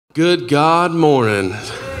Good God morning.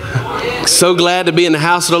 So glad to be in the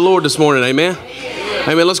house of the Lord this morning. Amen.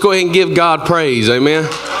 Amen. Let's go ahead and give God praise. Amen.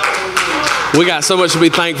 We got so much to be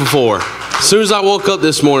thankful for. As soon as I woke up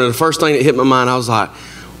this morning, the first thing that hit my mind, I was like,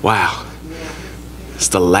 wow, it's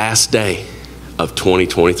the last day of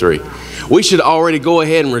 2023. We should already go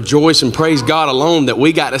ahead and rejoice and praise God alone that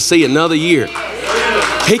we got to see another year.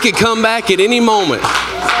 He could come back at any moment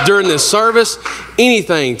during this service,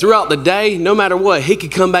 anything, throughout the day, no matter what. He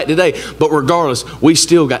could come back today. But regardless, we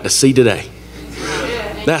still got to see today.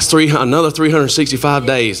 That's another 365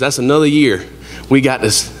 days. That's another year. We got to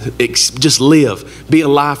just live, be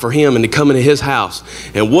alive for Him and to come into His house.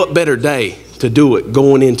 And what better day to do it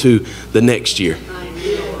going into the next year,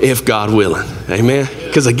 if God willing. Amen.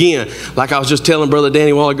 Because again, like I was just telling Brother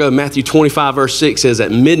Danny a while ago, Matthew 25 verse 6 says,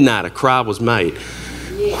 at midnight a cry was made.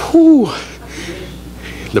 Whew.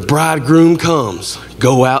 The bridegroom comes,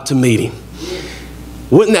 go out to meet him.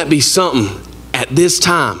 Wouldn't that be something at this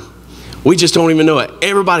time? We just don't even know it.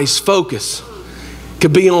 Everybody's focus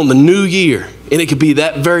could be on the new year, and it could be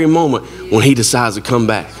that very moment when He decides to come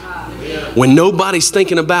back. When nobody's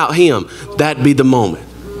thinking about Him, that'd be the moment.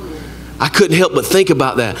 I couldn't help but think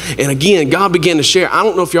about that. And again, God began to share. I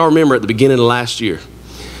don't know if y'all remember at the beginning of last year,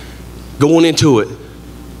 going into it,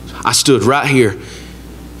 I stood right here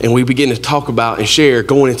and we began to talk about and share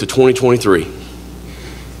going into 2023.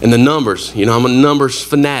 And the numbers, you know, I'm a numbers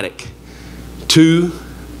fanatic. 2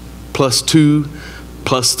 plus 2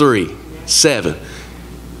 plus 3, 7.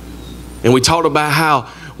 And we talked about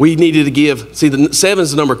how we needed to give, see, the 7 is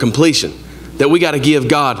the number of completion, that we got to give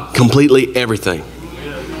God completely everything.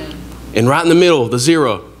 And right in the middle, the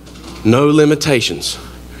 0, no limitations,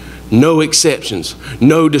 no exceptions,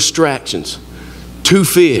 no distractions. 2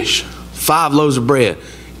 fish, 5 loaves of bread.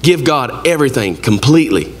 Give God everything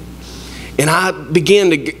completely. And God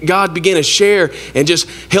began to share and just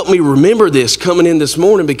help me remember this coming in this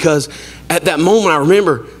morning, because at that moment I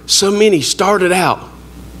remember so many started out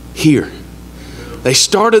here. They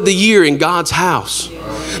started the year in God's house.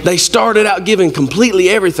 They started out giving completely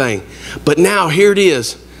everything. But now here it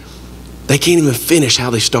is. They can't even finish how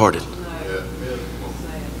they started.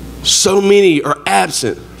 So many are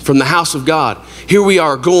absent from the house of God. Here we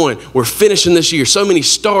are going, we're finishing this year. So many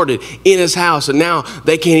started in His house and now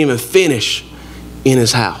they can't even finish in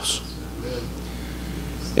His house.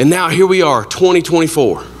 And now here we are,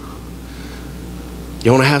 2024.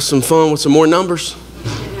 You want to have some fun with some more numbers?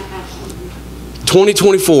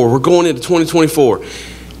 2024, we're going into 2024.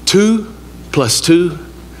 2 plus 2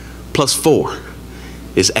 plus 4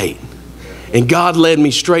 is 8. And God led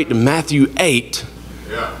me straight to Matthew 8,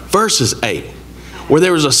 verses 8. Where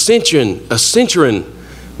there was a centurion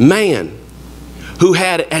man who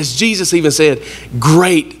had, as Jesus even said,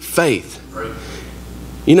 great faith.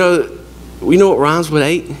 You know what rhymes with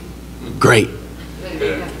 8? Great.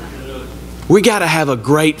 We got to have a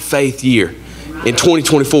great faith year in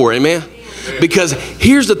 2024, amen? Because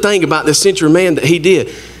here's the thing about this centurion man that he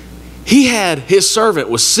did. He had, his servant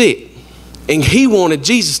was sick, and he wanted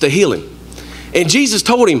Jesus to heal him. And Jesus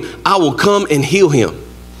told him, I will come and heal him.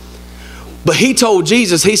 But he told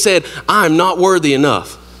Jesus, he said, I am not worthy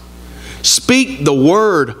enough. Speak the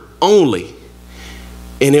word only,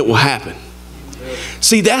 and it will happen.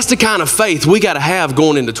 See, that's the kind of faith we got to have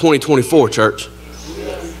going into 2024, church.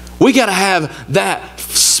 We got to have that.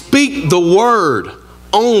 Speak the word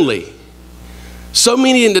only. So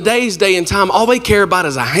many in today's day and time, all they care about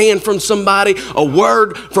is a hand from somebody, a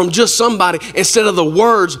word from just somebody, instead of the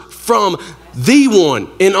words from the one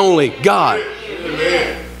and only God.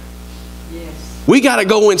 Amen. We got to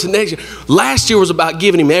go into next year. Last year was about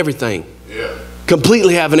giving Him everything.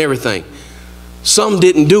 Completely having everything. Some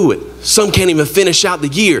didn't do it. Some can't even finish out the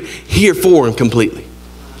year here for Him completely.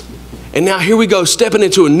 And now here we go, stepping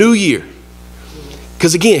into a new year.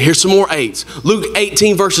 Because again, here's some more 8s. Luke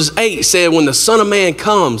 18 verses 8 said, when the Son of Man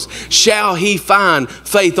comes, shall He find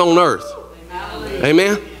faith on earth?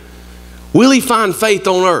 Amen. Will He find faith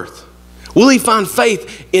on earth? Will He find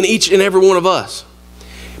faith in each and every one of us?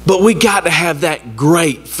 But we got to have that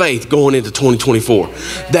great faith going into 2024.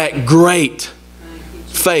 That great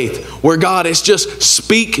faith where God is just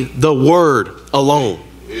speak the word alone.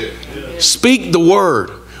 Speak the word.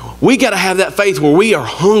 We got to have that faith where we are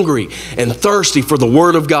hungry and thirsty for the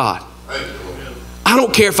word of God. I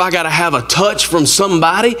don't care if I got to have a touch from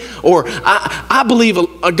somebody, or I believe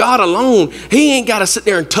a God alone. He ain't got to sit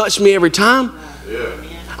there and touch me every time.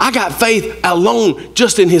 I got faith alone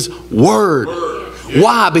just in His word.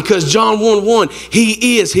 Why? Because John 1:1,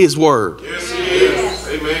 He is His word. Yes, He is.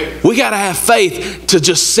 Amen. We got to have faith to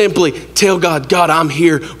just simply tell God, God, I'm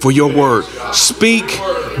here for your word. Speak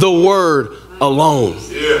the word alone.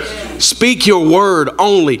 Yes. Speak your word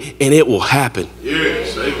only, and it will happen.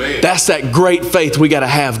 Yes. Amen. That's that great faith we got to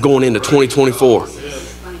have going into 2024.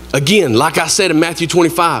 Again, like I said in Matthew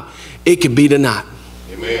 25, it could be tonight.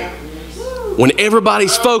 Amen. When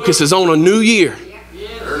everybody's focus is on a new year,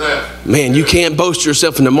 man, you can't boast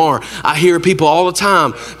yourself in tomorrow. I hear people all the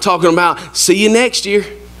time talking about, see you next year.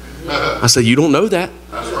 I say, you don't know that.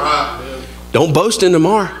 That's right. Don't boast in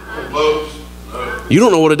tomorrow. Don't boast. No. You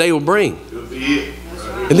don't know what a day will bring. Could be it.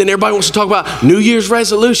 And then everybody wants to talk about New Year's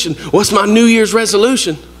resolution. What's my New Year's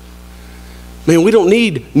resolution? Man, we don't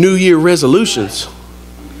need New Year resolutions.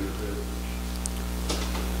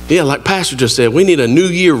 Yeah, like Pastor just said, we need a New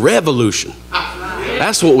Year revolution.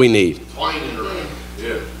 That's what we need.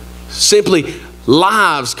 Simply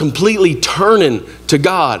lives completely turning to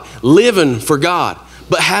God, living for God,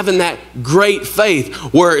 but having that great faith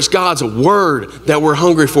where it's God's word that we're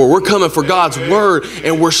hungry for. We're coming for God's word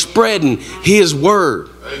and we're spreading His word.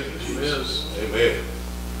 Amen.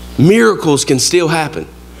 Miracles can still happen.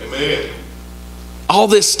 Amen. All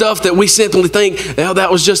this stuff that we simply think, oh, that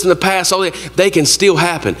was just in the past, they can still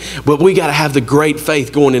happen. But we got to have the great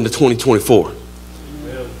faith going into 2024.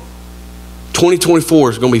 Amen.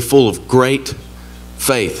 2024 is going to be full of great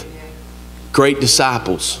faith, great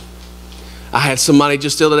disciples. I had somebody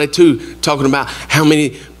just the other day too talking about how many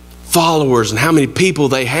followers and how many people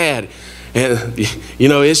they had. And you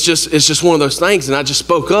know, it's just one of those things. And I just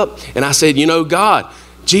spoke up and I said, you know, God,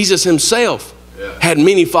 Jesus Himself had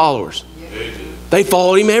many followers. They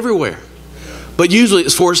followed Him everywhere. But usually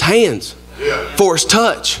it's for His hands, for His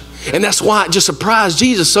touch. And that's why it just surprised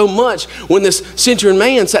Jesus so much when this centurion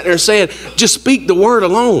man sat there and said, just speak the word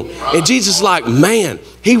alone. And Jesus is like, man,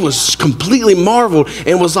 he was completely marveled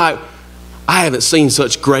and was like, I haven't seen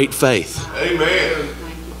such great faith. Amen.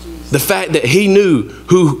 The fact that he knew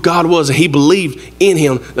who God was and he believed in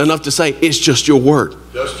Him enough to say, it's just your word.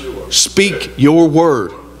 Just your word. Speak your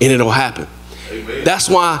word and it'll happen. Amen. That's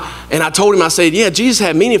why, and I told him, I said, yeah, Jesus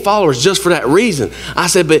had many followers just for that reason. I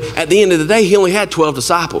said, but at the end of the day, He only had 12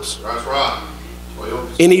 disciples. That's right.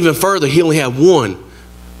 12. And even further, He only had one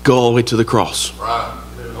go all the way to the cross. Right.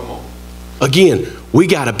 Come on. Again, we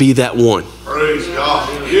got to be that one. Praise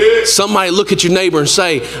God. Yeah. Somebody look at your neighbor and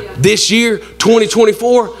say, this year,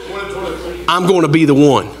 2024, I'm going to be the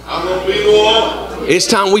one. I'm going to be the one. It's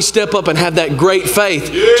time we step up and have that great faith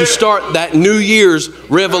to start that New Year's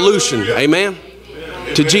revolution. Amen?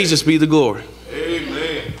 To Jesus be the glory.